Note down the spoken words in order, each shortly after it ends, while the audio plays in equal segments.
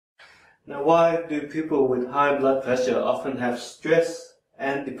Now, why do people with high blood pressure often have stress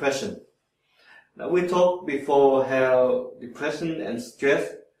and depression? Now, we talked before how depression and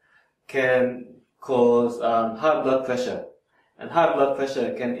stress can cause high blood pressure, and high blood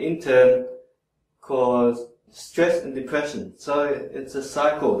pressure can in turn cause stress and depression. So it's a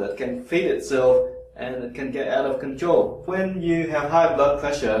cycle that can feed itself and it can get out of control. When you have high blood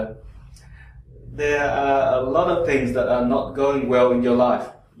pressure, there are a lot of things that are not going well in your life.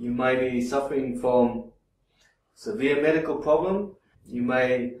 You may be suffering from severe medical problems, you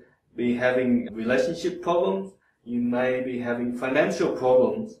may be having relationship problems, you may be having financial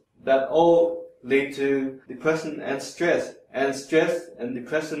problems that all lead to depression and stress. And stress and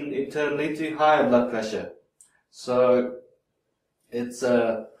depression in turn lead to higher blood pressure. So it's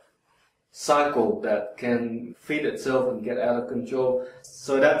a cycle that can feed itself and get out of control.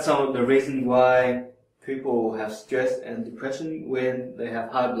 So that's some of the reasons why people have stress and depression when they have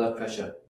high blood pressure.